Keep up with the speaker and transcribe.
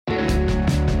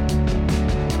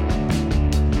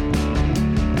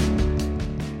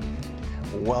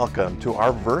Welcome to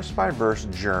our verse-by-verse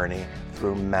journey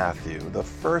through Matthew, the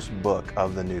first book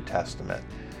of the New Testament.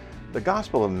 The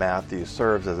Gospel of Matthew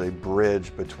serves as a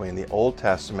bridge between the Old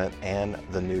Testament and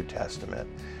the New Testament.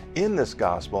 In this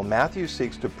Gospel, Matthew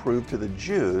seeks to prove to the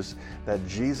Jews that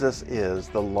Jesus is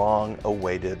the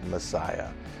long-awaited Messiah.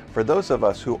 For those of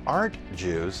us who aren't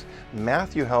Jews,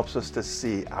 Matthew helps us to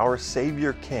see our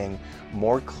Savior King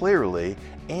more clearly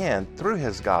and, through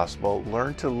his gospel,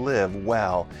 learn to live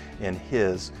well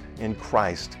in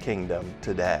Christ's kingdom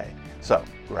today. So,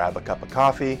 grab a cup of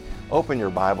coffee, open your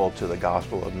Bible to the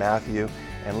Gospel of Matthew,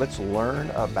 and let's learn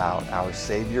about our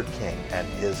Savior King and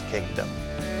his kingdom.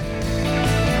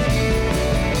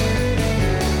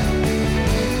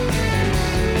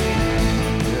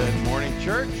 Good morning,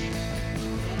 church.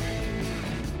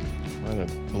 What a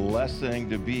blessing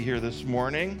to be here this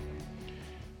morning.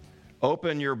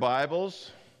 Open your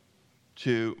Bibles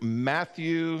to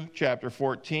Matthew chapter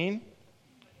 14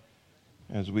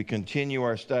 as we continue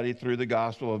our study through the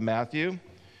Gospel of Matthew.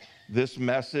 This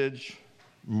message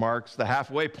marks the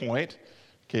halfway point,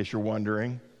 in case you're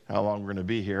wondering how long we're going to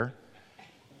be here.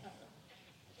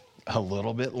 A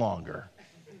little bit longer.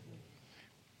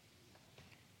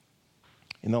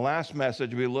 In the last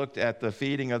message, we looked at the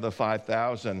feeding of the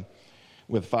 5,000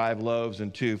 with 5 loaves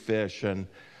and 2 fish, and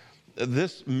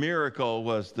this miracle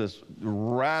was this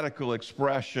radical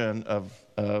expression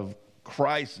of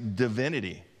Christ's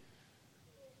divinity.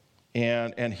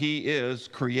 And he is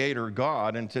Creator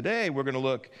God. And today we're going to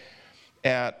look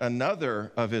at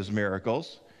another of his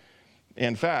miracles.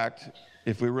 In fact,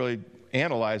 if we really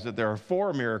analyze it, there are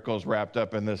 4 miracles wrapped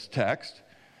up in this text.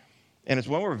 And it's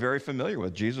one we're very familiar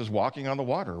with, Jesus walking on the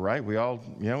water, right? We all,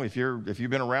 if you've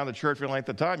been around the church for any length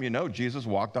of time, Jesus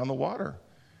walked on the water.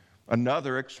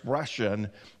 Another expression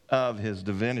of his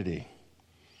divinity.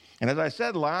 And as I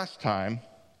said last time,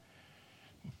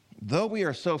 though we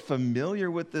are so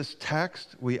familiar with this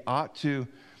text, we ought to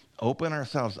open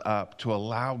ourselves up to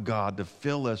allow God to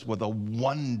fill us with a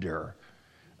wonder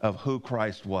of who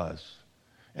Christ was.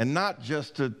 And not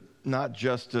just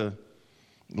to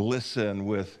listen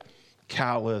with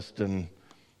calloused and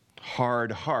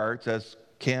hard hearts, as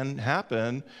can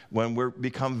happen when we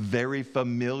become very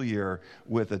familiar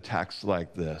with a text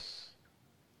like this.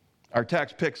 Our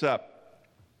text picks up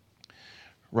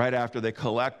right after they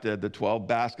collected the 12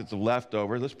 baskets of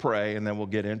leftovers. Let's pray, and then we'll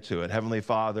get into it. Heavenly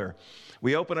Father,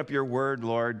 we open up your word,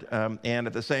 Lord, and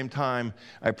at the same time,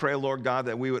 I pray, Lord God,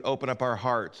 that we would open up our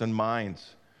hearts and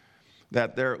minds.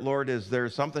 That there, Lord, is there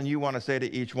something you want to say to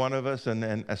each one of us?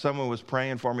 And as someone was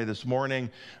praying for me this morning,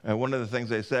 one of the things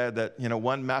they said that,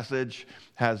 one message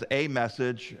has a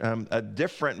message, a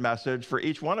different message for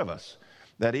each one of us.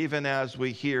 That even as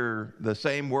we hear the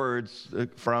same words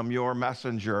from your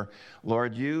messenger,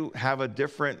 Lord, you have a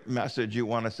different message you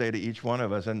want to say to each one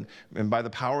of us. And by the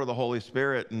power of the Holy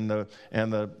Spirit and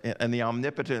the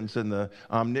omnipotence and the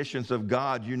omniscience of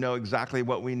God, you know exactly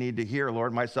what we need to hear,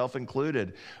 Lord, myself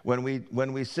included. When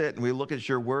we sit and we look at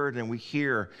your word and we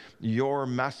hear your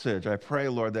message, I pray,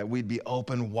 Lord, that we'd be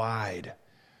open wide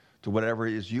to whatever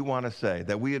it is you want to say,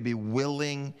 that we would be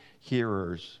willing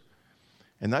hearers.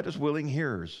 And not just willing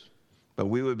hearers, but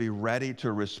we would be ready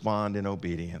to respond in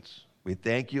obedience. We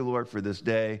thank you, Lord, for this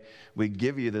day. We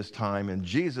give you this time. In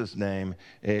Jesus' name,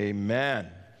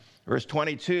 amen. Verse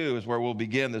 22 is where we'll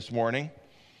begin this morning.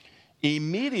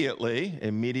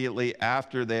 Immediately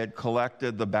after they had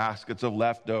collected the baskets of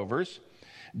leftovers,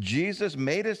 Jesus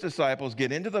made his disciples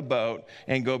get into the boat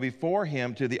and go before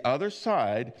him to the other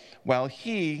side while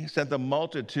he sent the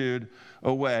multitude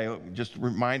away. Just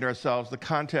remind ourselves the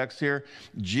context here.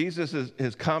 Jesus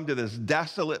has come to this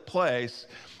desolate place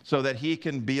so that he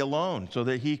can be alone, so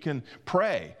that he can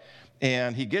pray.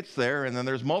 And he gets there, and then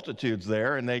there's multitudes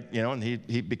there, and they, and he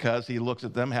because he looks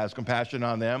at them, has compassion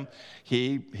on them,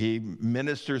 he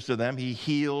ministers to them, he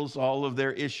heals all of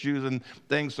their issues and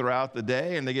things throughout the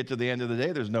day, and they get to the end of the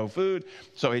day, there's no food,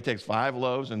 so he takes 5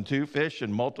 loaves and 2 fish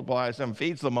and multiplies them,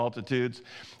 feeds the multitudes,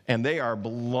 and they are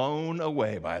blown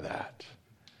away by that.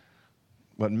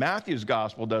 What Matthew's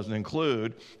gospel doesn't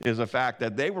include is the fact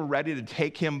that they were ready to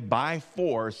take him by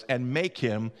force and make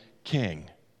him king.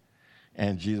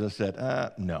 And Jesus said,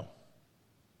 no,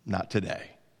 not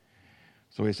today.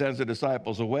 So he sends the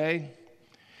disciples away,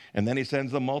 and then he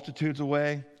sends the multitudes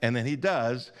away, and then he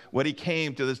does what he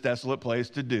came to this desolate place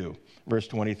to do. Verse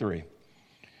 23.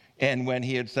 And when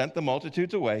he had sent the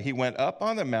multitudes away, he went up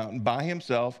on the mountain by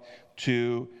himself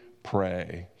to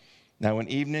pray. Now when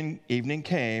evening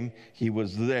came, he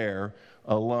was there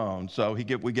alone. So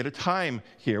we get a time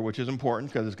here, which is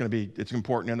important because it's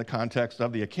important in the context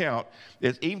of the account.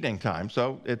 It's evening time,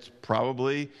 so it's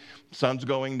probably sun's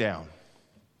going down.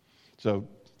 So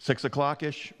 6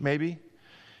 o'clock-ish, maybe.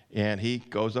 And he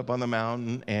goes up on the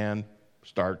mountain and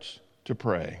starts to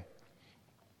pray.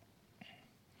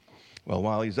 Well,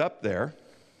 while he's up there,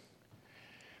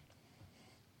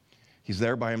 he's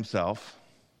there by himself.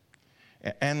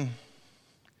 And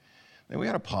then we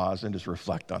got to pause and just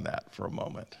reflect on that for a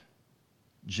moment.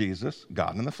 Jesus,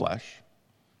 God in the flesh,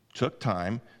 took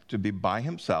time to be by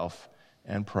himself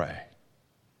and pray.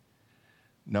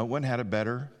 No one had a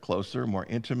better, closer, more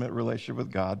intimate relationship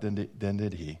with God than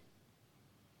did he.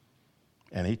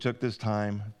 And he took this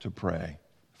time to pray,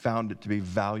 found it to be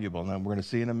valuable. Now, we're going to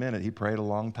see in a minute, he prayed a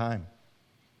long time.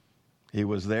 He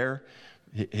was there.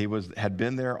 He had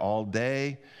been there all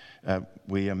day.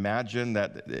 We imagine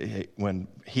that when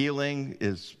healing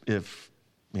is, if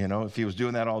he was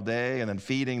doing that all day and then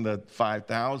feeding the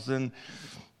 5,000,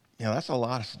 that's a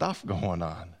lot of stuff going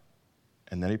on.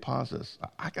 And then he pauses.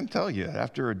 I can tell you,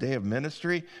 after a day of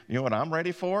ministry, you know what I'm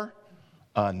ready for?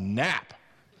 A nap.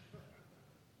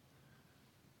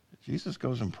 Jesus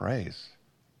goes and prays.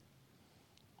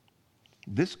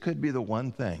 This could be the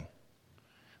one thing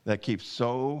that keeps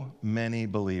so many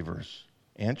believers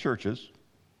and churches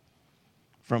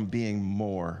from being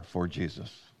more for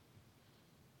Jesus.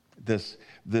 This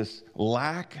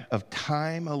lack of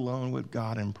time alone with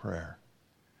God in prayer.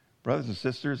 Brothers and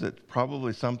sisters, it's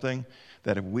probably something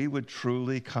that if we would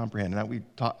truly comprehend, and we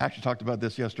actually talked about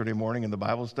this yesterday morning in the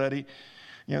Bible study.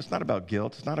 It's not about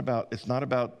guilt. It's not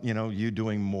about you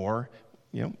doing more.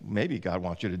 Maybe God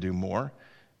wants you to do more,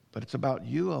 but it's about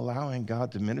you allowing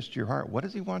God to minister your heart. What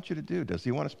does he want you to do? Does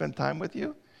he want to spend time with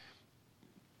you?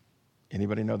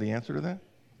 Anybody know the answer to that?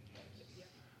 Yes,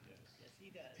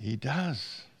 he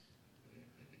does.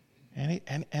 And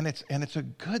it's a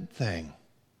good thing.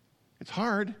 It's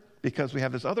hard because we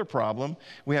have this other problem.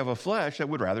 We have a flesh that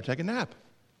would rather take a nap.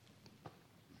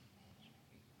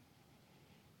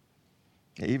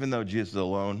 Even though Jesus is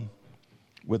alone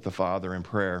with the Father in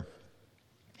prayer,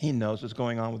 he knows what's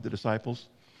going on with the disciples.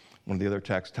 One of the other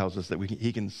texts tells us that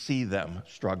he can see them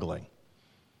struggling.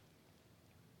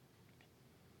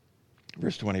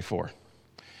 Verse 24.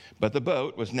 But the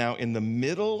boat was now in the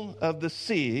middle of the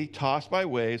sea, tossed by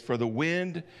waves, for the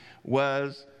wind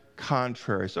was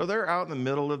contrary. So they're out in the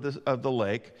middle of the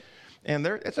lake, and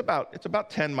it's about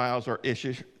 10 miles or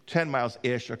 10 miles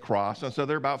ish across, and so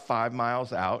they're about 5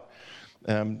 miles out.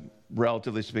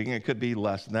 Relatively speaking, it could be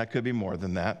less than that, could be more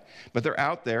than that. But they're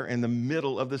out there in the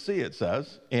middle of the sea, it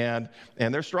says, and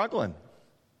they're struggling.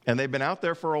 And they've been out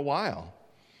there for a while.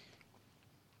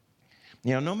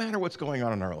 No matter what's going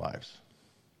on in our lives,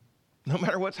 no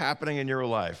matter what's happening in your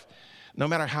life, no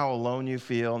matter how alone you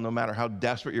feel, no matter how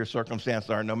desperate your circumstances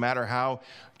are, no matter how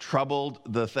troubled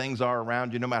the things are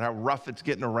around you, no matter how rough it's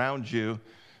getting around you,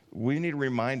 we need to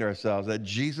remind ourselves that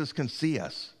Jesus can see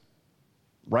us.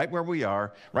 Right where we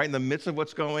are, right in the midst of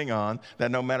what's going on, that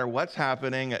no matter what's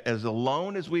happening, as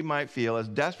alone as we might feel, as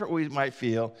desperate we might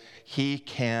feel, he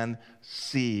can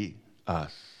see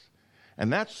us.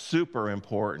 And that's super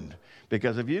important,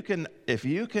 because if you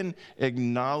can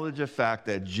acknowledge the fact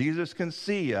that Jesus can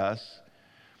see us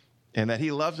and that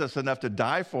he loves us enough to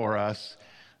die for us,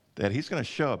 that he's going to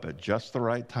show up at just the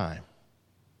right time,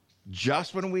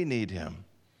 just when we need him.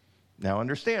 Now,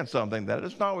 understand something, that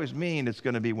doesn't always mean it's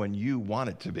going to be when you want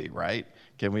it to be, right?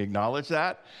 Can we acknowledge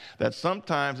that? That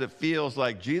sometimes it feels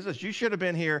like, Jesus, you should have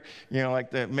been here, like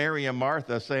the Mary and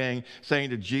Martha saying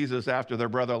to Jesus after their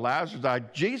brother Lazarus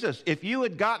died, Jesus, if you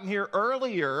had gotten here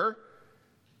earlier,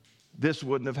 this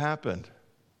wouldn't have happened.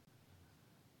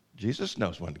 Jesus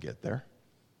knows when to get there.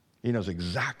 He knows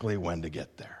exactly when to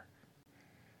get there.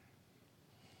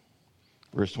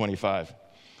 Verse 25.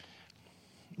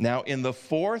 Now, in the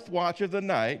fourth watch of the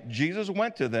night, Jesus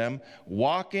went to them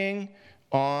walking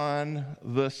on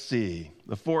the sea.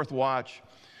 The fourth watch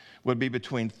would be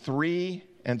between 3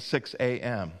 and 6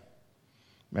 a.m.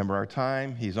 Remember our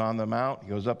time? He's on the mount. He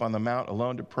goes up on the mount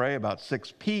alone to pray about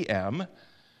 6 p.m.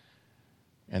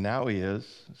 And now he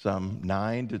is, some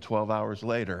 9 to 12 hours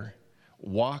later,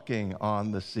 walking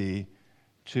on the sea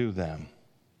to them.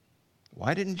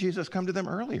 Why didn't Jesus come to them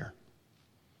earlier?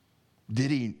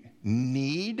 Did he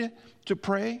need to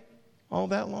pray all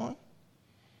that long?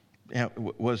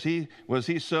 Was he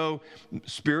so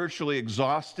spiritually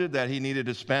exhausted that he needed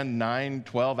to spend 9,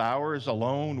 12 hours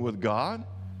alone with God?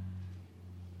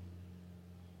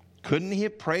 Couldn't he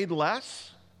have prayed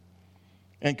less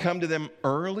and come to them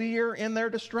earlier in their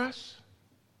distress?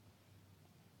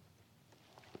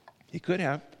 He could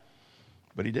have,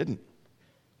 but he didn't.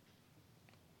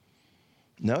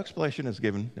 No explanation is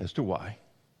given as to why.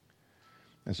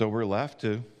 And so we're left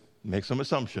to make some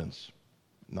assumptions.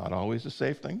 Not always a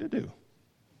safe thing to do.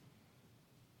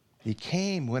 He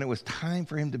came when it was time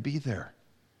for him to be there.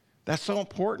 That's so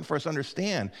important for us to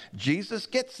understand. Jesus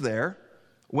gets there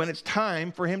when it's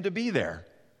time for him to be there,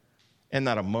 and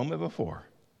not a moment before.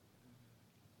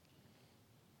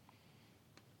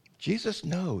 Jesus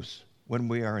knows when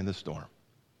we are in the storm.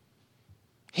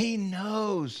 He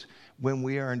knows when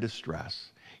we are in distress.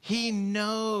 He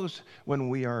knows when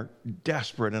we are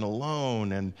desperate and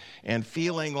alone and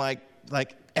feeling like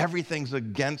everything's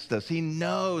against us. He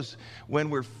knows when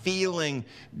we're feeling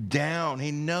down.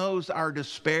 He knows our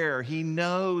despair. He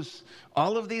knows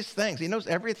all of these things. He knows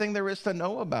everything there is to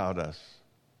know about us.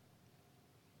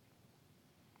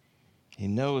 He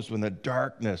knows when the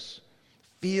darkness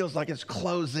feels like it's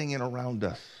closing in around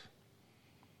us.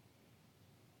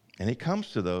 And he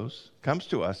comes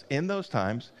to us in those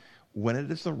times when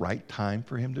it is the right time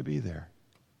for him to be there.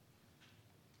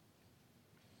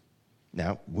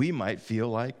 Now, we might feel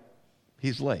like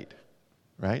he's late,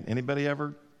 right? Anybody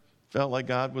ever felt like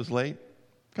God was late?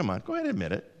 Come on, go ahead and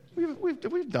admit it.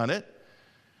 We've done it.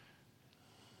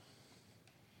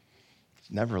 It's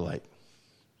never late.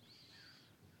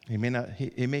 He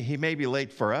may be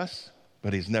late for us,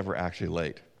 but he's never actually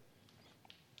late.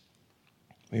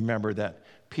 Remember that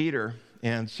Peter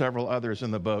and several others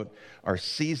in the boat are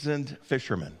seasoned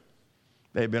fishermen.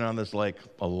 They've been on this lake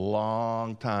a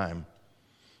long time.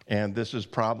 And this is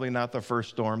probably not the first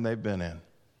storm they've been in.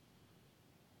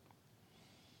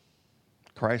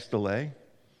 Christ's delay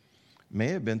may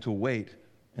have been to wait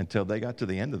until they got to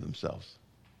the end of themselves,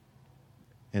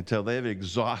 until they've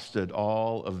exhausted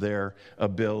all of their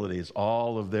abilities,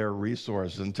 all of their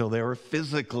resources, until they were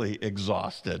physically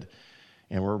exhausted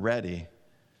and were ready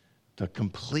to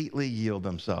completely yield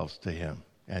themselves to him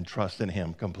and trust in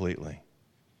him completely.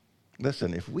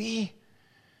 Listen, if we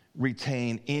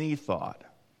retain any thought,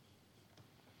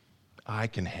 I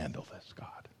can handle this,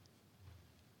 God.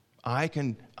 I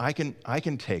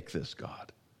can take this,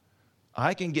 God.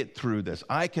 I can get through this.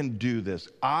 I can do this.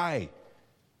 I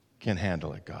can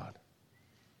handle it, God.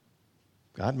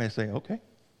 God may say, okay,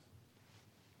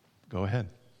 go ahead.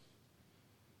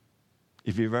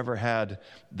 If you've ever had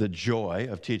the joy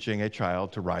of teaching a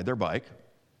child to ride their bike,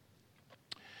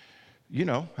 you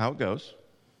know how it goes.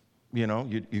 You know,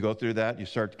 you go through that, you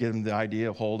start to give them the idea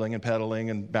of holding and pedaling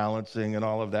and balancing and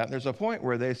all of that. And there's a point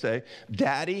where they say,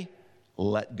 Daddy,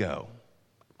 let go.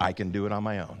 I can do it on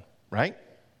my own, right?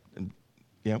 And,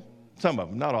 you know, some of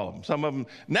them, not all of them. Some of them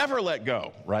never let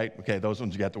go, right? Okay, those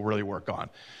ones you have to really work on.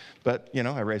 But, you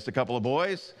know, I raised a couple of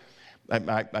boys.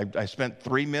 I spent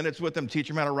 3 minutes with them,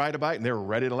 teaching them how to ride a bike, and they were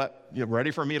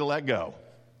ready for me to let go.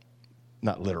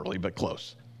 Not literally, but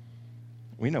close.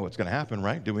 We know what's going to happen,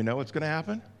 right? Do we know what's going to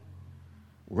happen?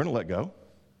 We're going to let go.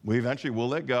 We eventually will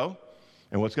let go.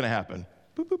 And what's going to happen?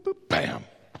 Boop, boop, boop, bam.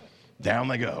 Down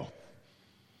they go.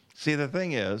 See, the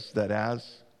thing is that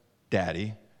as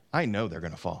daddy, I know they're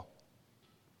going to fall.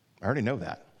 I already know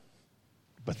that.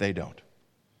 But they don't.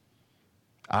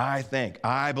 I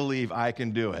believe I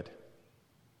can do it.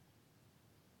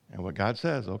 And what God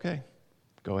says, okay,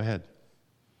 go ahead.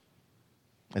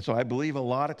 And so I believe a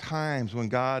lot of times when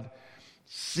God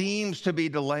seems to be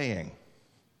delaying,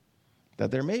 that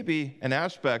there may be an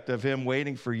aspect of him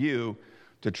waiting for you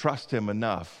to trust him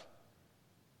enough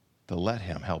to let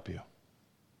him help you.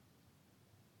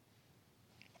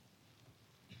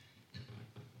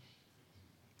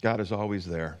 God is always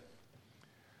there.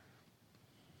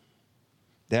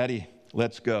 Daddy,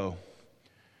 let's go.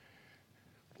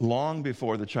 Long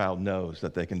before the child knows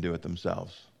that they can do it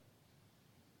themselves.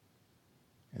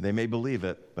 And they may believe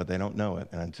it, but they don't know it.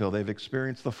 And until they've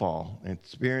experienced the fall,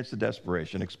 experienced the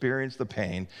desperation, experienced the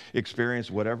pain,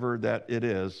 experienced whatever that it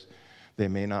is, they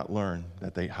may not learn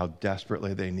how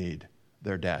desperately they need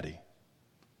their daddy.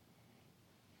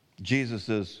 Jesus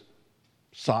is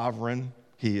sovereign.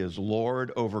 He is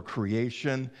Lord over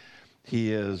creation.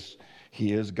 He is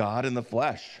God in the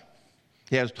flesh.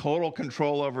 He has total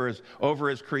control over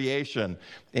his creation.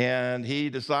 And he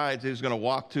decides he's going to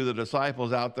walk to the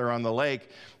disciples out there on the lake,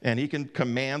 and he can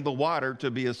command the water to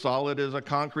be as solid as a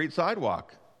concrete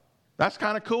sidewalk. That's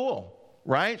kind of cool,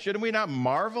 right? Shouldn't we not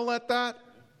marvel at that?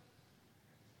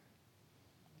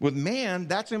 With man,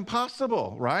 that's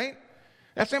impossible, right?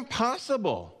 That's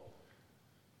impossible.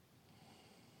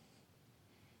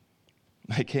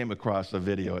 I came across a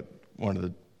video at one of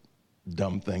the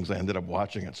dumb things I ended up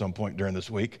watching at some point during this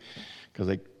week,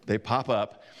 because they pop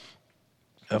up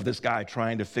of this guy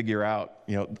trying to figure out,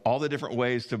 all the different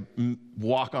ways to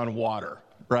walk on water,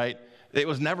 right? It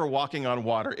was never walking on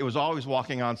water. It was always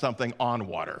walking on something on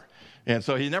water. And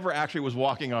so he never actually was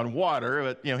walking on water,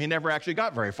 but he never actually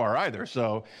got very far either.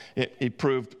 So he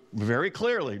proved very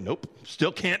clearly, nope,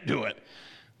 still can't do it.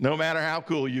 No matter how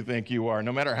cool you think you are,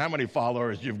 no matter how many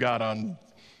followers you've got on,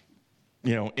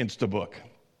 Instabook.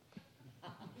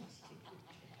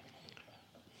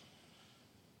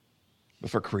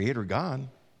 But for Creator God,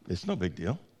 it's no big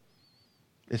deal.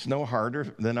 It's no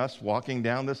harder than us walking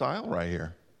down this aisle right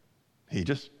here. He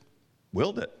just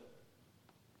willed it.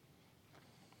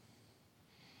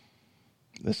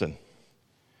 Listen,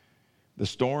 the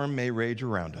storm may rage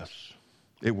around us.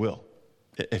 It will.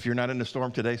 If you're not in a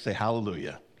storm today, say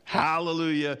hallelujah.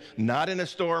 Hallelujah. Not in a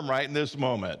storm right in this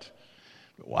moment.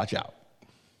 But watch out.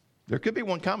 There could be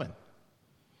one coming.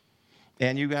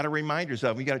 And you got to remind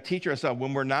yourself, we got to teach ourselves,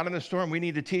 when we're not in a storm, we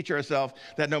need to teach ourselves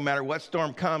that no matter what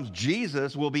storm comes,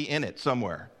 Jesus will be in it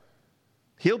somewhere.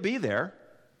 He'll be there.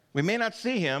 We may not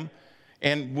see him,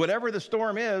 and whatever the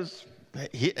storm is,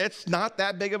 it's not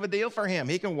that big of a deal for him.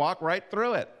 He can walk right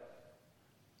through it.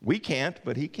 We can't,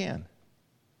 but he can.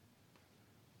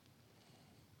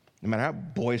 No matter how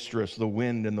boisterous the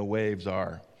wind and the waves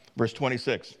are. Verse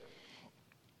 26.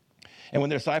 And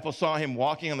when the disciples saw him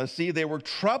walking on the sea, they were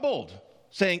troubled,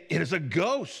 saying, "It is a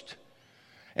ghost."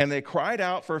 And they cried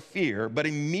out for fear, but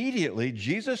immediately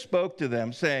Jesus spoke to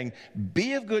them, saying,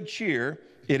 "Be of good cheer,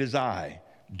 it is I.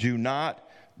 Do not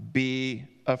be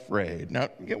afraid." Now,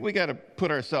 we got to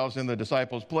put ourselves in the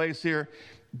disciples' place here.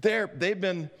 They've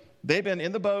been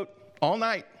in the boat all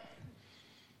night,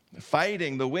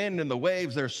 fighting the wind and the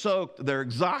waves. They're soaked, they're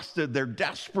exhausted, they're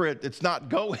desperate. It's not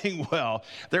going well.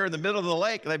 They're in the middle of the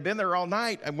lake. They've been there all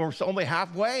night, and we're only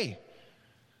halfway.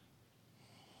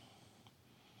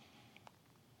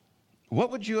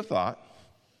 What would you have thought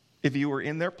if you were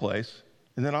in their place,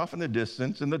 and then off in the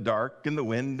distance, in the dark, in the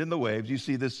wind, in the waves, you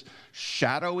see this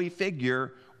shadowy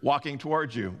figure walking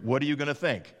towards you? What are you going to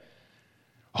think?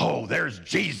 Oh, there's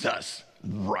Jesus.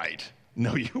 Right.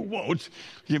 No, you won't.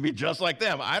 You'll be just like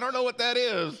them. I don't know what that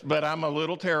is, but I'm a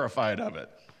little terrified of it.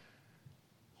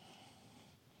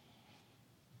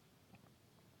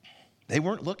 They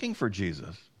weren't looking for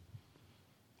Jesus.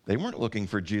 They weren't looking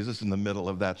for Jesus in the middle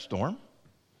of that storm.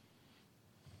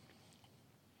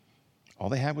 All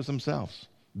they had was themselves.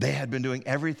 They had been doing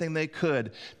everything they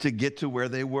could to get to where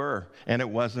they were, and it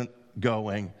wasn't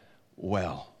going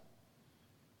well.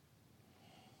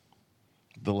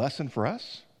 The lesson for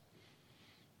us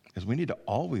is we need to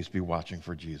always be watching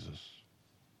for Jesus.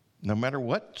 No matter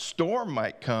what storm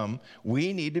might come,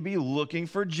 we need to be looking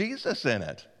for Jesus in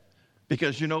it.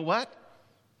 Because you know what?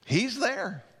 He's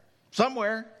there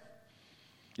somewhere.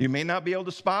 You may not be able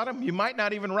to spot him. You might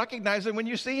not even recognize him when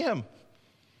you see him.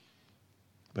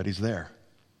 But he's there.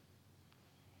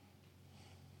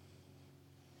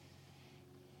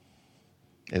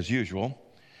 As usual,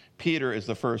 Peter is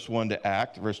the first one to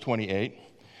act, verse 28.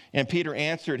 And Peter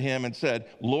answered him and said,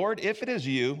 "Lord, if it is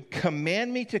you,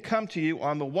 command me to come to you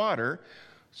on the water."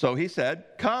 So he said,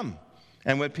 "Come."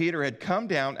 And when Peter had come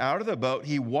down out of the boat,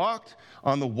 he walked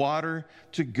on the water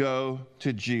to go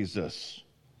to Jesus.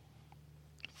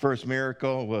 First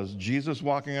miracle was Jesus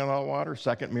walking on the water.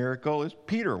 Second miracle is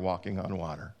Peter walking on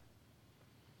water.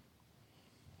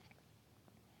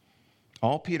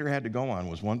 All Peter had to go on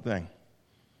was one thing.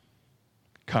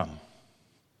 Come.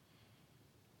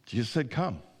 Jesus said,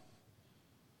 "Come."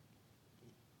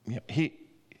 He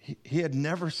had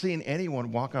never seen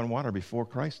anyone walk on water before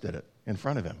Christ did it in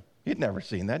front of him. He'd never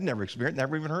seen that, never experienced,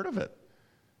 never even heard of it.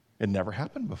 It never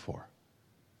happened before.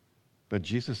 But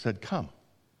Jesus said, "Come."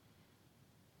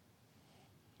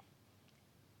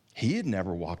 He had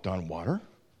never walked on water,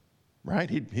 right?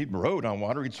 He'd rode on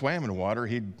water, he'd swam in water,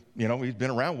 he'd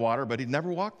been around water, but he'd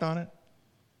never walked on it.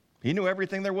 He knew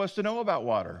everything there was to know about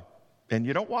water, and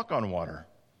you don't walk on water.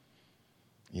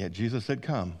 Yet Jesus said,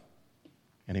 "Come,"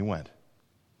 and he went.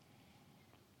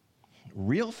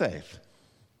 Real faith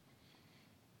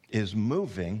is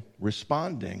moving,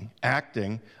 responding,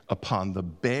 acting upon the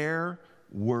bare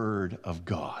word of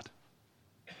God.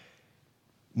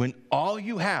 When all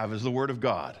you have is the word of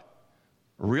God,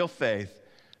 real faith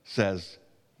says,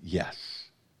 "Yes,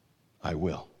 I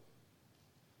will."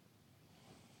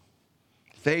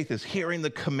 Faith is hearing the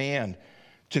command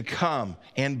to come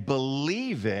and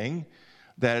believing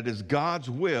that it is God's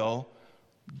will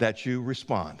that you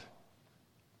respond.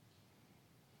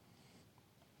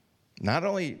 Not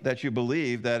only that you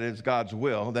believe that it is God's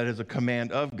will, that is a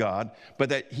command of God, but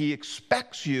that he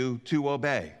expects you to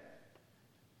obey.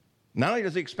 Not only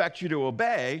does he expect you to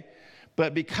obey,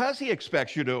 but because he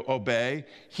expects you to obey,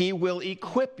 he will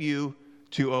equip you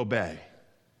to obey.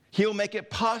 He'll make it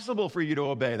possible for you to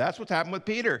obey. That's what's happened with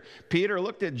Peter. Peter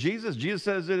looked at Jesus. Jesus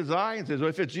says, "It is I," and says, "Well,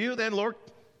 if it's you, then Lord,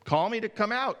 call me to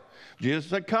come out." Jesus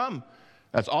said, "Come."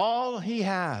 That's all he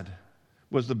had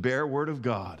was the bare word of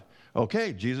God.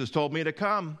 Okay, Jesus told me to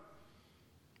come.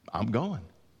 I'm going.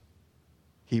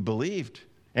 He believed.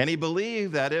 And he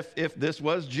believed that if this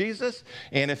was Jesus,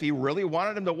 and if he really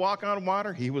wanted him to walk on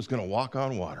water, he was going to walk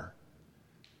on water.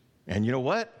 And you know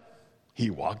what? He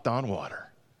walked on water.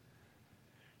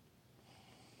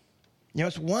 You know,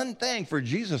 it's one thing for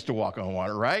Jesus to walk on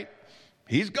water, right?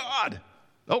 He's God.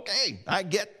 Okay, I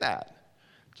get that.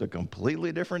 It's a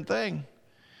completely different thing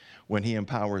when he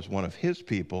empowers one of his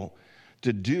people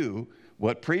to do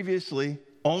what previously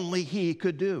only he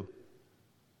could do.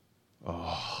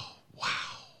 Oh, wow.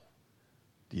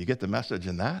 Do you get the message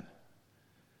in that?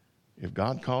 If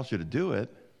God calls you to do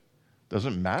it,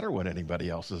 doesn't matter what anybody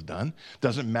else has done,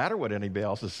 doesn't matter what anybody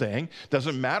else is saying,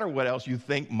 doesn't matter what else you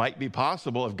think might be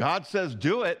possible. If God says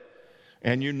do it,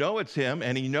 and you know it's him,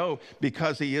 and you know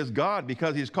because he is God,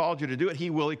 because he's called you to do it, he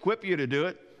will equip you to do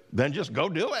it, then just go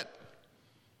do it.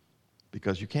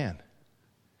 Because you can.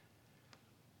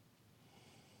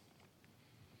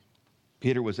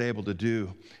 Peter was able to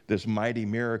do this mighty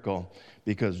miracle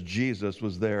because Jesus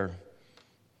was there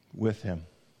with him.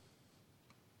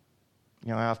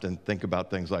 You know, I often think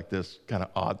about things like this, kind of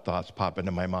odd thoughts pop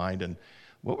into my mind, and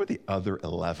what were the other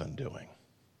 11 doing?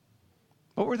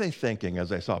 What were they thinking as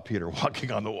they saw Peter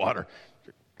walking on the water?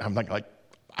 I'm like,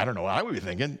 I don't know what I would be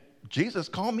thinking. Jesus,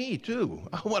 call me too.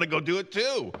 I want to go do it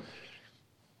too.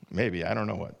 Maybe, I don't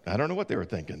know what they were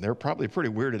thinking. They were probably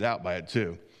pretty weirded out by it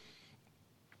too.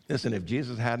 Listen, if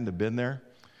Jesus hadn't have been there,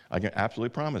 I can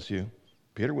absolutely promise you,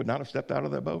 Peter would not have stepped out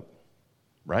of that boat,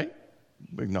 right?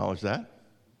 We acknowledge that.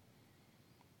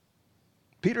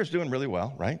 Peter's doing really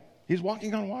well, right? He's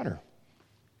walking on water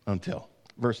until,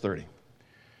 verse 30.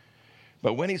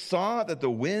 But when he saw that the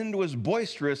wind was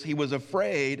boisterous, he was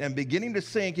afraid, and beginning to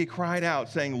sink, he cried out,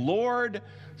 saying, Lord,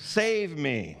 save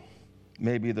me.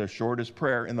 Maybe the shortest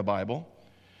prayer in the Bible.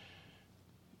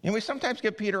 And we sometimes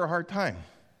give Peter a hard time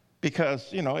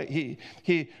because, you know, he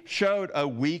showed a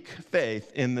weak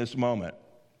faith in this moment.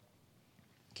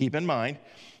 Keep in mind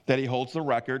that he holds the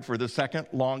record for the second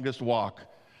longest walk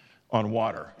on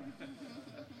water.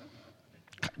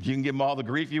 You can give him all the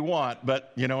grief you want,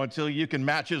 but, you know, until you can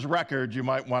match his record, you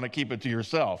might want to keep it to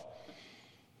yourself.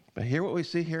 But here, what we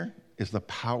see here is the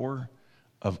power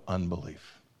of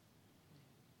unbelief.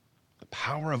 The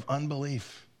power of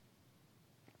unbelief.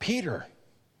 Peter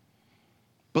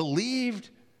believed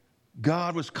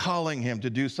God was calling him to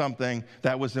do something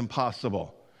that was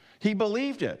impossible. He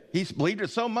believed it. He believed it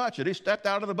so much that he stepped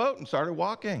out of the boat and started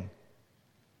walking.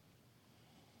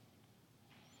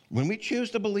 When we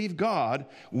choose to believe God,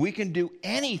 we can do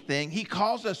anything he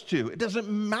calls us to. It doesn't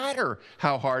matter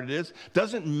how hard it is. It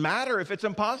doesn't matter if it's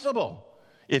impossible.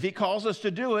 If he calls us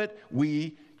to do it,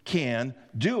 we can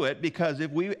do it, because if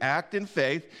we act in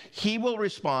faith, he will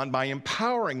respond by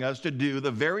empowering us to do the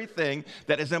very thing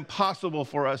that is impossible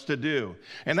for us to do.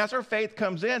 And that's where faith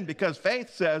comes in, because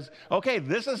faith says, okay,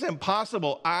 this is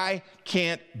impossible. I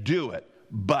can't do it,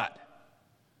 but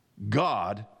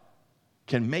God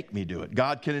can make me do it.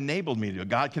 God can enable me to do it.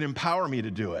 God can empower me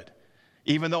to do it.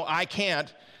 Even though I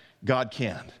can't, God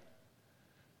can.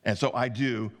 And so I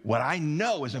do what I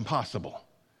know is impossible,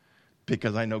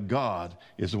 because I know God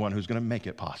is the one who's going to make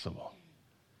it possible.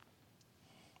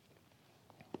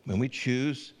 When we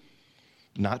choose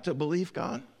not to believe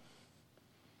God,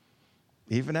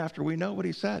 even after we know what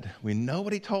he said, we know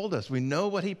what he told us, we know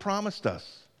what he promised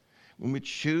us, when we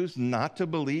choose not to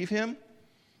believe him,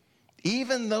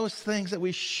 even those things that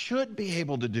we should be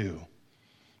able to do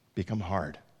become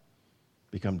hard,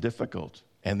 become difficult.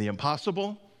 And the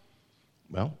impossible,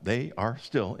 well, they are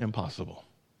still impossible.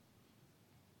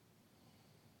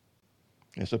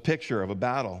 It's a picture of a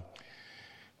battle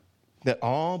that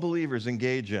all believers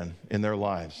engage in their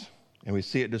lives. And we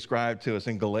see it described to us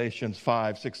in Galatians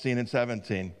 5:16 and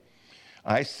 17.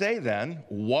 I say then,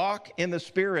 walk in the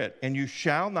Spirit, and you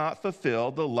shall not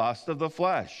fulfill the lust of the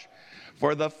flesh.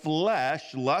 For the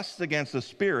flesh lusts against the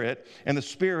Spirit, and the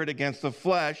Spirit against the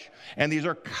flesh, and these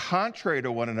are contrary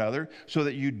to one another, so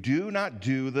that you do not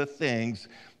do the things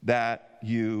that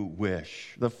you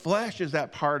wish. The flesh is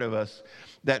that part of us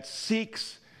that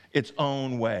seeks its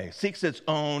own way, seeks its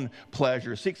own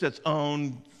pleasure, seeks its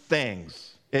own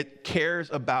things. It cares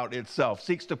about itself,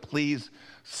 seeks to please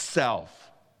self.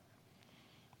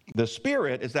 The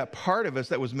Spirit is that part of us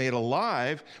that was made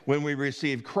alive when we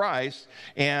received Christ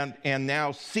and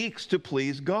now seeks to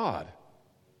please God.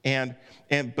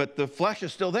 But the flesh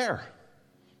is still there.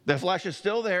 The flesh is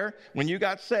still there. When you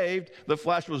got saved, the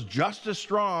flesh was just as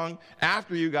strong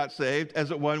after you got saved as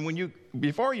it was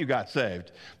before you got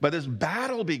saved. But this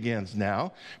battle begins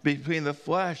now between the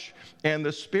flesh and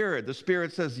the Spirit. The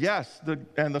Spirit says yes,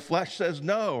 and the flesh says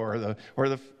no, or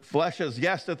the flesh says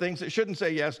yes to things it shouldn't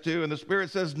say yes to, and the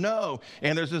Spirit says no.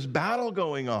 And there's this battle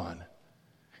going on.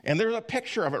 And there's a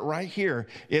picture of it right here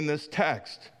in this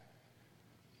text.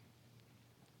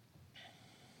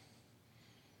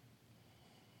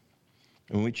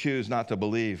 When we choose not to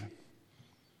believe,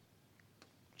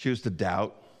 choose to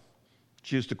doubt,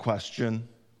 choose to question,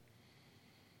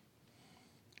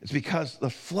 it's because the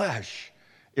flesh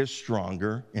is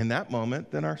stronger in that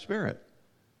moment than our spirit.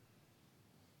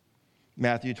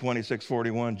 Matthew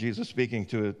 26:41, Jesus speaking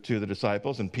to the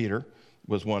disciples, and Peter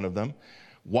was one of them.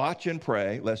 Watch and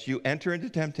pray, lest you enter into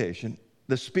temptation.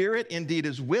 The spirit indeed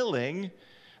is willing,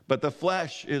 but the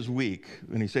flesh is weak.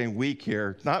 And he's saying weak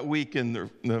here. It's not weak in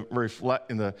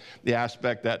the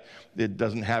aspect that it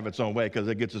doesn't have its own way because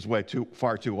it gets its way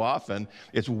far too often.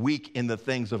 It's weak in the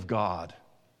things of God.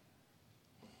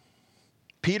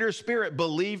 Peter's spirit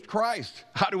believed Christ.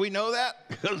 How do we know that?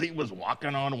 Because he was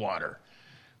walking on water.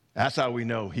 That's how we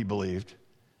know he believed.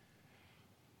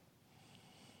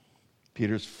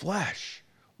 Peter's flesh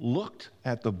looked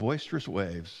at the boisterous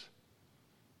waves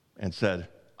and said,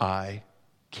 I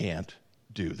can't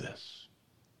do this.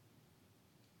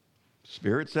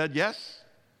 Spirit said yes.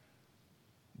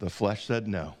 The flesh said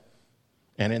no.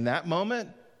 And in that moment,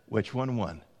 which one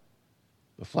won?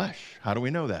 The flesh. How do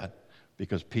we know that?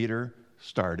 Because Peter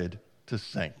started to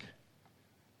sink.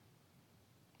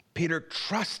 Peter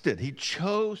trusted. He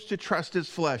chose to trust his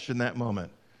flesh in that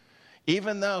moment.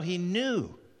 Even though he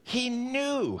knew.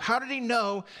 How did he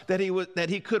know that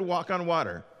he could walk on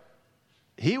water?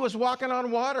 He was walking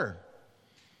on water.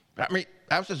 I mean,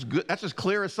 that's as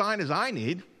clear a sign as I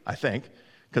need, I think,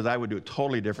 because I would do it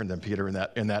totally different than Peter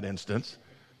in that instance.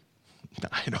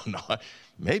 I don't know.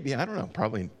 Maybe, I don't know.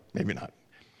 Probably, maybe not.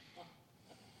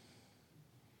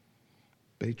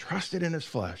 But he trusted in his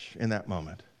flesh in that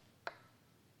moment.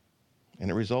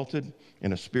 And it resulted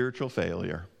in a spiritual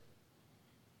failure,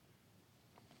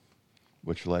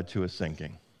 which led to a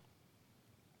sinking.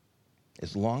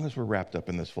 As long as we're wrapped up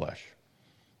in this flesh,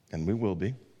 and we will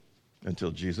be,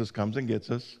 until Jesus comes and gets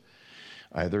us,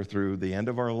 either through the end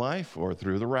of our life or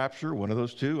through the rapture, one of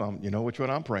those two. You know which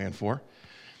one I'm praying for.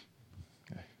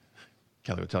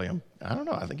 Kelly would tell you, I don't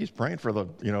know, I think he's praying for the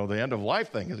end of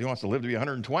life thing because he wants to live to be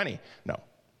 120. No,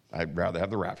 I'd rather have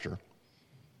the rapture.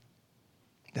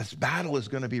 This battle is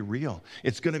going to be real.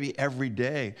 It's going to be every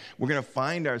day. We're going to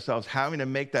find ourselves having to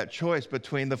make that choice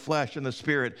between the flesh and the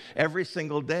spirit every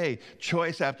single day,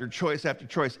 choice after choice after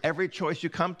choice. Every choice you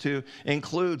come to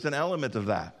includes an element of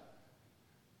that.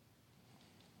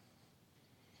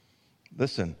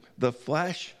 Listen, the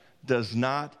flesh does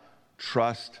not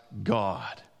trust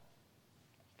God.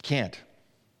 Can't.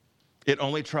 It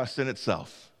only trusts in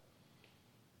itself.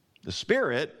 The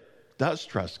spirit does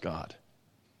trust God.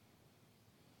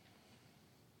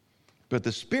 But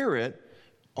the Spirit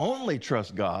only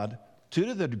trusts God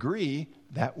to the degree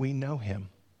that we know Him.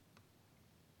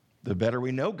 The better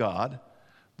we know God,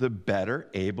 the better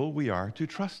able we are to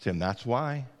trust Him. That's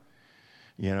why,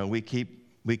 we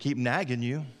keep nagging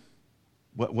you.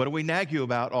 What do we nag you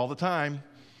about all the time?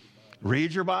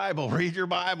 Read your Bible, read your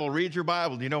Bible, read your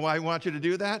Bible. Do you know why we want you to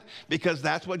do that? Because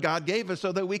that's what God gave us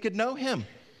so that we could know Him.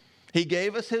 He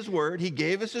gave us His Word. He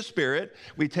gave us His Spirit.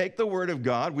 We take the Word of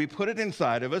God. We put it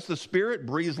inside of us. The Spirit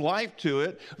breathes life to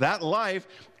it. That life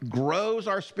grows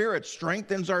our spirit,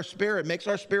 strengthens our spirit, makes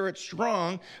our spirit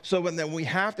strong. So when then we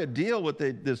have to deal with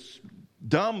this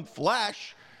dumb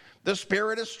flesh, the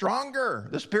Spirit is stronger.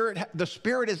 The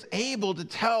Spirit is able to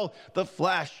tell the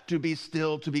flesh to be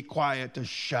still, to be quiet, to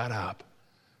shut up.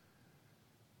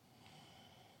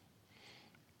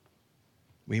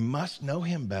 We must know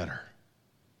Him better.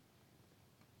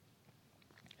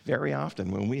 Very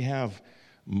often when we have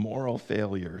moral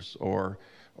failures or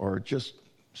just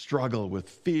struggle with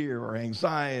fear or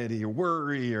anxiety or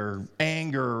worry or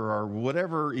anger or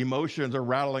whatever emotions are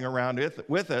rattling around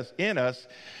in us,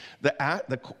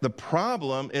 the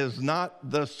problem is not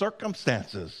the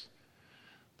circumstances.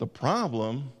 The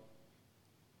problem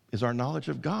is our knowledge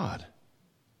of God.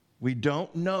 We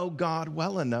don't know God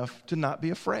well enough to not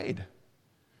be afraid.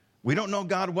 We don't know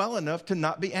God well enough to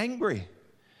not be angry.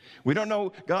 We don't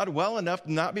know God well enough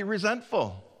to not be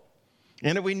resentful.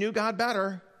 And if we knew God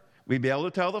better, we'd be able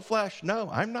to tell the flesh, no,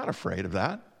 I'm not afraid of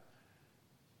that.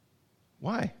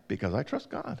 Why? Because I trust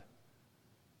God.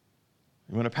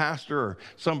 When a pastor or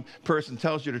some person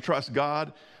tells you to trust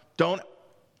God, don't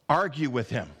argue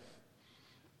with him.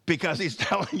 because he's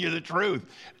telling you the truth.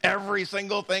 Every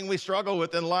single thing we struggle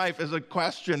with in life is a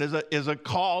question, is a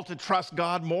call to trust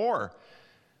God more.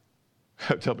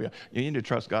 I tell people, you need to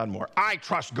trust God more. I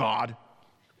trust God.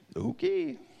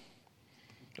 Okay,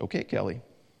 Kelly.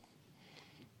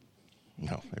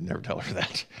 No, I'd never tell her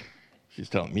that. She's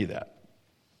telling me that.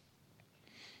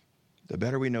 The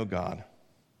better we know God,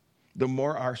 the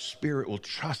more our spirit will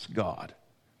trust God,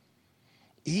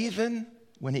 even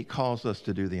when he calls us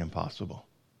to do the impossible.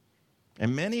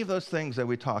 And many of those things that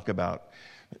we talk about,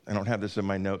 I don't have this in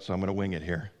my notes, so I'm going to wing it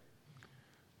here.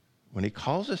 When he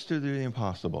calls us to do the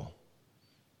impossible,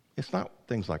 it's not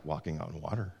things like walking on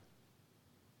water.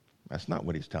 That's not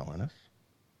what he's telling us.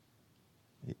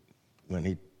 When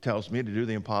he tells me to do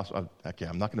the impossible, okay,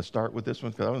 I'm not going to start with this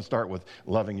one, because I want to start with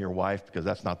loving your wife, because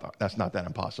that's not that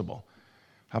impossible.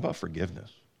 How about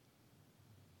forgiveness?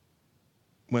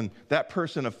 When that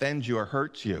person offends you or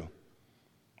hurts you,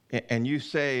 and you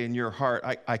say in your heart,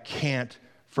 I can't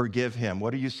forgive him,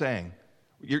 what are you saying?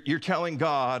 You're telling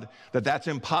God that that's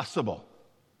impossible.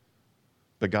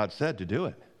 But God said to do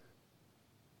it.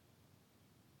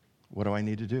 What do I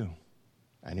need to do?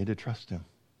 I need to trust him.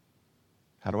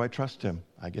 How do I trust him?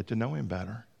 I get to know him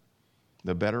better.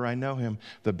 The better I know him,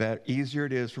 the easier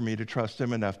it is for me to trust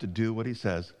him enough to do what he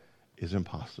says is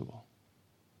impossible.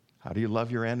 How do you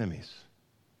love your enemies?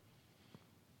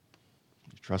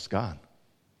 You trust God.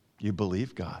 You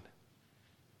believe God.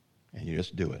 And you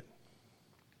just do it.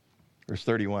 Verse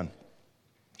 31.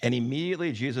 And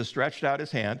immediately Jesus stretched out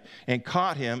his hand and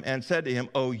caught him and said to him,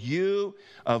 "O you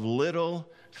of little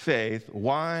faith,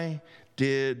 why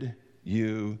did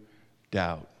you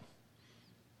doubt?"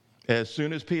 As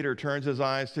soon as Peter turns his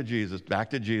eyes to Jesus,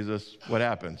 back to Jesus, what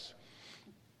happens?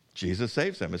 Jesus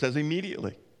saves him. It says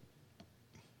immediately.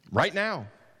 Right now.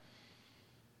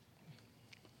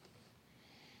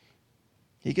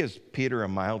 He gives Peter a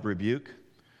mild rebuke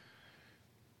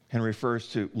and refers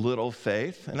to little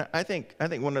faith. And I think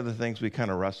one of the things we kind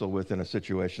of wrestle with in a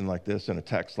situation like this, in a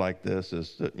text like this,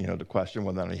 is the question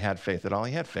whether or not he had faith at all.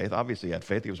 He had faith. Obviously he had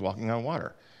faith. He was walking on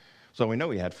water. So we know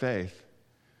he had faith.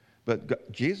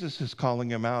 But Jesus is calling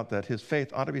him out that his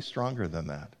faith ought to be stronger than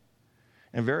that.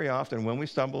 And very often when we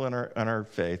stumble in our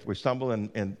faith, we stumble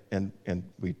and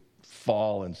we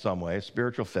fall in some way,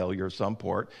 spiritual failure of some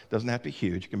sort. Doesn't have to be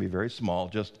huge. It can be very small.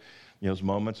 Just those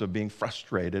moments of being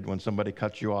frustrated when somebody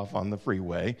cuts you off on the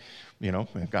freeway.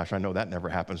 Gosh, I know that never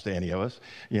happens to any of us.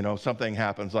 Something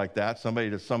happens like that.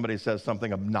 Somebody says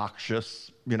something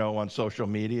obnoxious, on social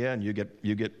media, and you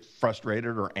get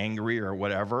frustrated or angry or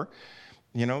whatever.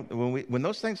 When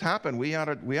those things happen, we ought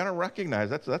to recognize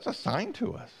that's a sign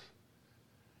to us.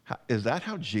 Is that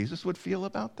how Jesus would feel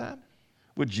about that?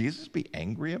 Would Jesus be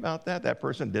angry about that? That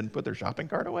person didn't put their shopping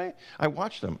cart away? I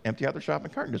watched them empty out their shopping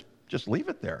cart and just leave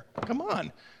it there. Come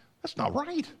on, that's not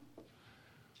right.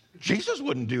 Jesus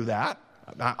wouldn't do that.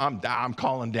 I'm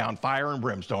calling down fire and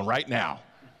brimstone right now.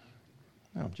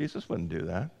 No, Jesus wouldn't do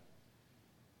that.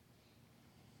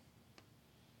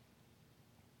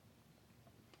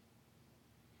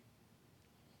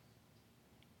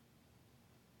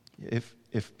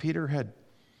 If Peter had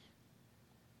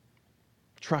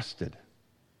trusted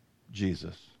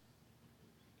Jesus,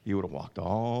 he would have walked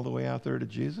all the way out there to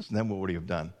Jesus, and then what would he have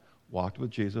done? Walked with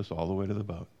Jesus all the way to the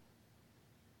boat.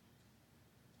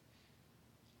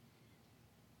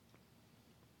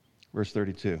 Verse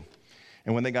 32.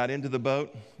 And when they got into the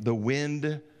boat, the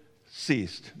wind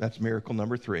ceased. That's miracle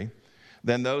number 3.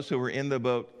 Then those who were in the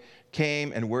boat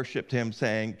came and worshiped him,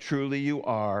 saying, "Truly you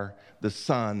are the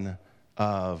Son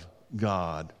of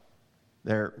God."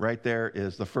 Right there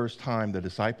is the first time the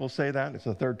disciples say that. It's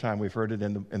the third time we've heard it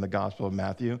in the Gospel of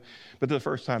Matthew. But the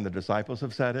first time the disciples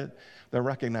have said it, they're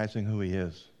recognizing who he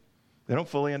is. They don't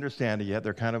fully understand it yet.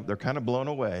 They're kind of blown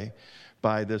away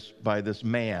by this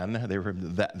man. They were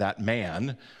that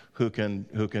man who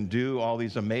can do all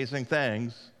these amazing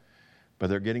things, but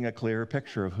they're getting a clearer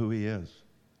picture of who he is.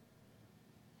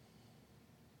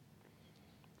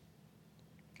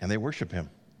 And they worship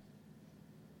him.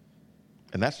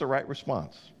 And that's the right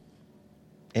response.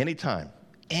 Anytime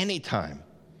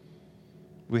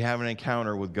we have an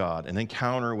encounter with God, an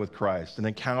encounter with Christ, an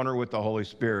encounter with the Holy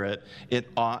Spirit, we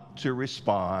ought to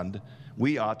respond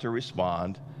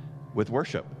with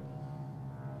worship.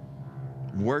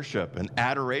 Worship and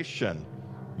adoration,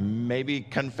 maybe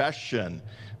confession,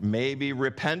 maybe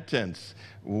repentance,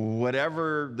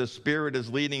 whatever the Spirit is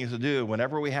leading us to do.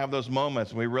 Whenever we have those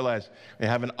moments and we realize we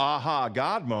have an aha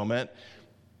God moment,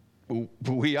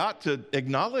 we ought to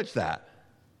acknowledge that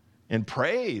in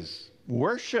praise,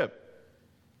 worship,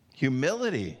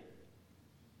 humility.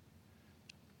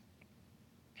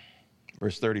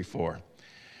 Verse 34.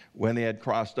 When they had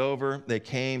crossed over, they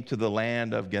came to the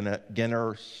land of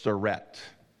Gennesaret.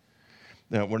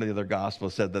 Now, one of the other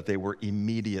Gospels said that they were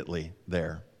immediately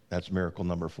there. That's miracle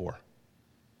number 4.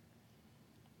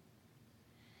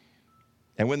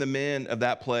 And when the men of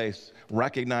that place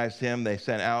recognized him, they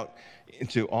sent out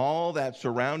into all that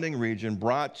surrounding region,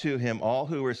 brought to him all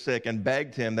who were sick, and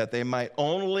begged him that they might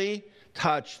only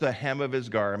touch the hem of his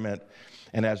garment.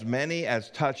 And as many as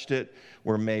touched it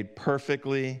were made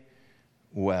perfectly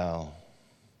well.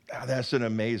 Now, that's an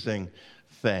amazing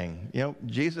thing. You know,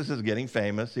 Jesus is getting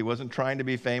famous. He wasn't trying to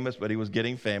be famous, but he was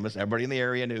getting famous. Everybody in the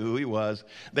area knew who he was.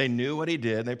 They knew what he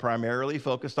did. They primarily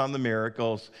focused on the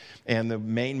miracles. And the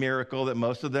main miracle that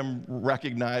most of them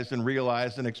recognized and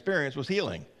realized and experienced was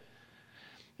healing.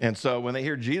 And so when they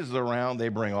hear Jesus around, they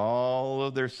bring all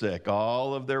of their sick,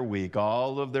 all of their weak,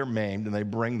 all of their maimed, and they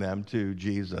bring them to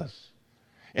Jesus.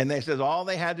 And they says all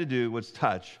they had to do was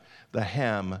touch the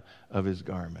hem of his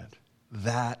garment.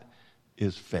 That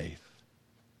is faith.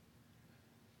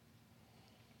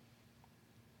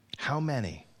 How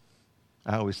many,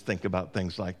 I always think about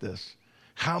things like this,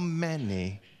 how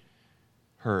many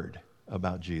heard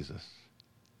about Jesus?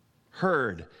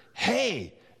 Heard,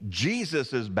 hey,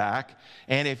 Jesus is back,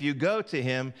 and if you go to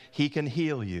him, he can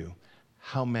heal you.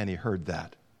 How many heard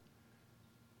that?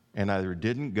 And either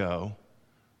didn't go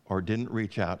or didn't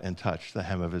reach out and touch the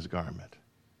hem of his garment?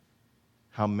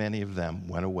 How many of them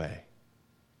went away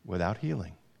without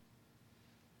healing?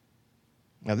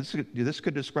 Now, this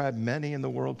could describe many in the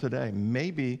world today,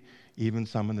 maybe even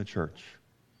some in the church.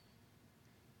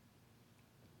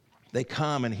 They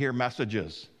come and hear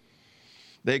messages.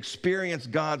 They experience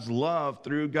God's love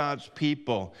through God's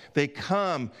people. They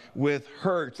come with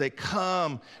hurts. They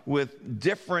come with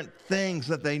different things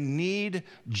that they need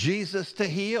Jesus to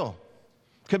heal.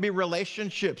 Could be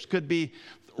relationships, could be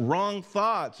wrong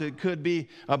thoughts. It could be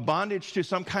a bondage to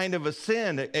some kind of a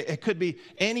sin. It could be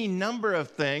any number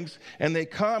of things. And they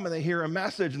come and they hear a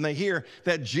message and they hear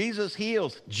that Jesus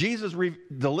heals, Jesus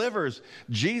delivers,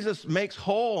 Jesus makes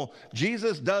whole,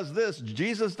 Jesus does this,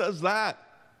 Jesus does that.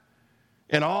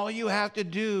 And all you have to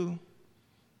do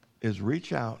is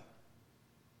reach out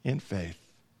in faith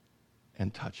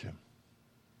and touch him.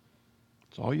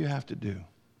 It's all you have to do.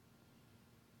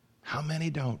 How many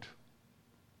don't?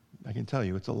 I can tell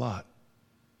you it's a lot.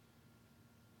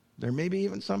 There may be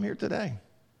even some here today.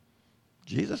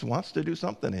 Jesus wants to do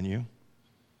something in you,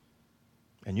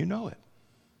 and you know it.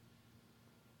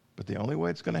 But the only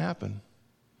way it's going to happen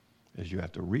is you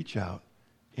have to reach out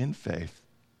in faith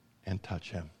and touch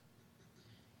him.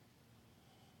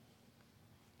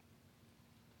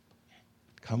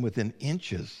 Come within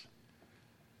inches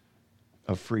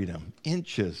of freedom,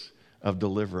 inches of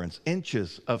deliverance,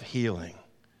 inches of healing,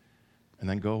 and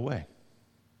then go away,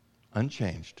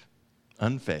 unchanged,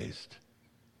 unfazed.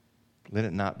 Let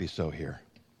it not be so here.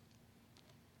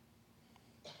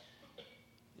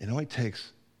 It only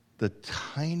takes the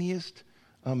tiniest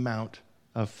amount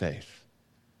of faith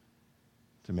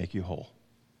to make you whole.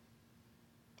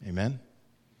 Amen?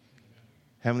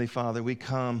 Heavenly Father, we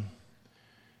come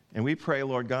and we pray,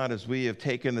 Lord God, as we have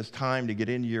taken this time to get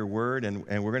into your word, and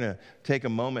we're going to take a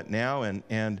moment now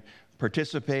and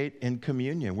participate in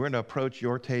communion. We're going to approach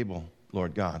your table,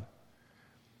 Lord God.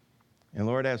 And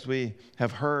Lord, as we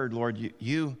have heard, Lord,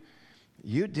 you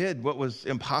did what was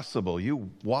impossible. You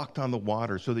walked on the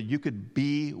water so that you could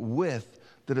be with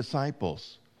the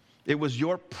disciples. It was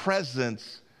your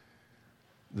presence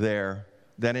there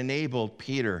that enabled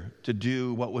Peter to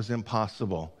do what was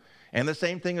impossible. And the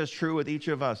same thing is true with each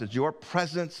of us. It's your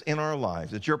presence in our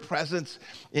lives. It's your presence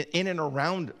in and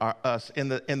around us in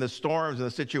the storms and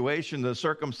the situations, the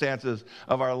circumstances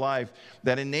of our life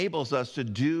that enables us to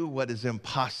do what is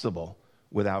impossible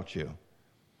without you.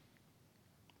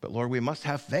 But Lord, we must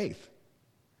have faith.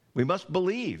 We must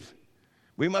believe.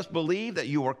 We must believe that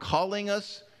you are calling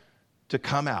us to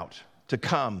come out, to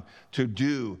come, to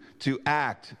do, to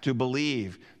act, to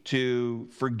believe, to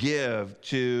forgive,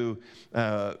 to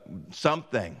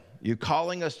something. You're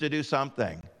calling us to do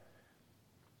something.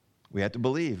 We have to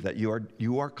believe that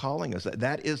you are calling us.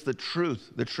 That is the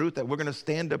truth that we're going to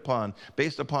stand upon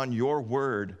based upon your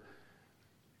word.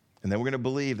 And then we're going to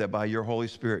believe that by your Holy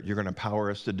Spirit, you're going to empower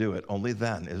us to do it. Only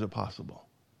then is it possible.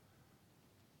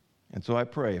 And so I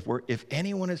pray, if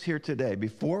anyone is here today,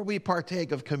 before we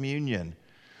partake of communion,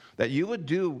 that you would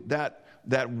do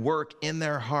that work in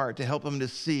their heart to help them to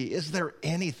see, is there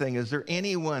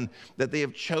anyone that they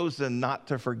have chosen not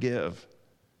to forgive?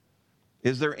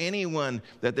 Is there anyone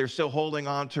that they're still holding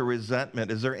on to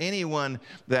resentment? Is there anyone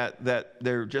that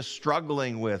they're just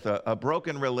struggling with, a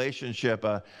broken relationship,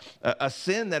 a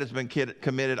sin that has been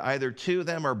committed either to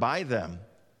them or by them?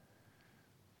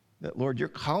 that, Lord, you're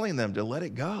calling them to let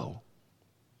it go.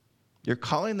 You're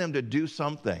calling them to do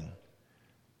something.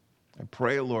 I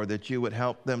pray, Lord, that you would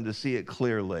help them to see it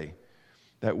clearly,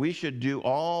 that we should do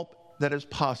all that is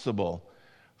possible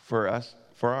for us,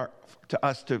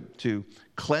 to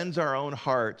cleanse our own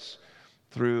hearts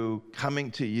through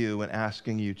coming to you and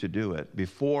asking you to do it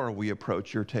before we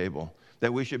approach your table.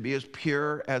 That we should be as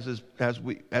pure as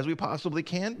we possibly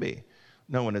can be.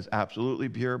 No one is absolutely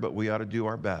pure, but we ought to do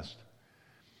our best.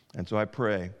 And so I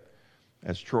pray,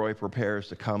 as Troy prepares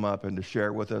to come up and to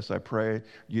share with us, I pray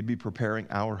you'd be preparing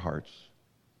our hearts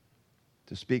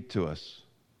to speak to us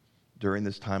during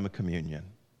this time of communion.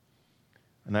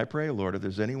 And I pray, Lord, if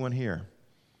there's anyone here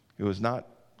who has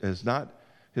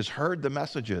heard the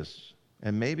messages,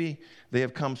 and maybe they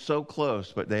have come so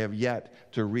close, but they have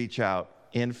yet to reach out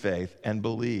in faith and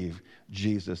believe,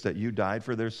 Jesus, that you died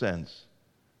for their sins,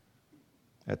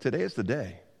 that today is the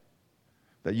day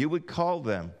that you would call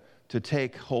them to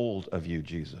take hold of you,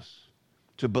 Jesus,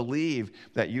 to believe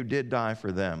that you did die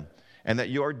for them and that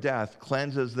your death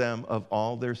cleanses them of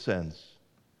all their sins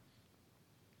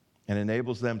and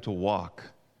enables them to walk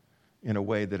in a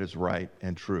way that is right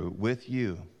and true with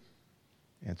you.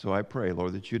 And so I pray,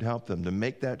 Lord, that you'd help them to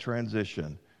make that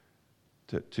transition,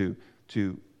 to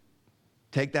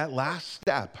take that last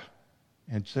step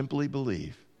and simply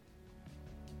believe.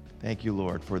 Thank you,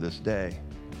 Lord, for this day.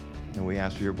 And we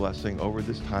ask for your blessing over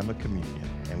this time of communion.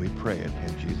 And we pray it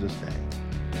in Jesus' name.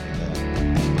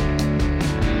 Amen.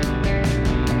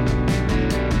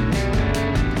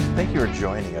 Thank you for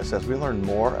joining us as we learn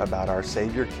more about our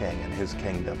Savior King and his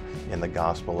kingdom in the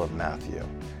Gospel of Matthew.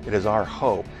 It is our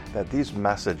hope that these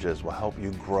messages will help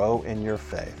you grow in your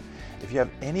faith. If you have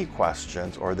any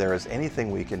questions or there is anything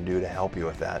we can do to help you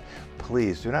with that,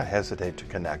 please do not hesitate to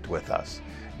connect with us.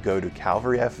 Go to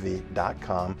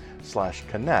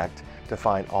calvaryfv.com/connect to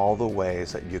find all the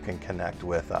ways that you can connect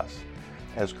with us.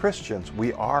 As Christians,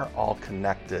 we are all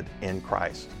connected in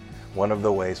Christ. One of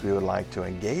the ways we would like to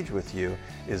engage with you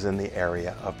is in the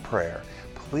area of prayer.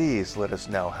 Please let us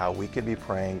know how we can be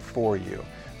praying for you.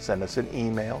 Send us an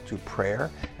email to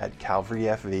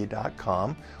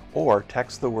prayer@calvaryfv.com or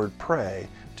text the word pray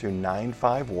to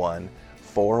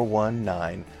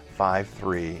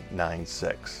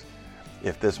 951-419-5396.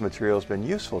 If this material has been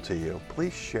useful to you,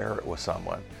 please share it with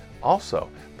someone. Also,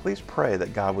 please pray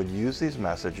that God would use these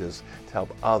messages to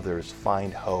help others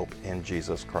find hope in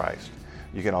Jesus Christ.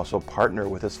 You can also partner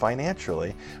with us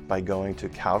financially by going to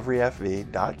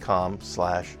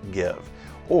calvaryfv.com/give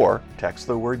or text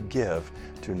the word give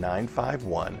to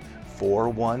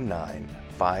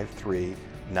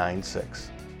 951-419-5396.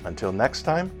 Until next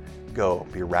time, go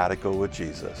be radical with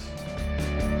Jesus.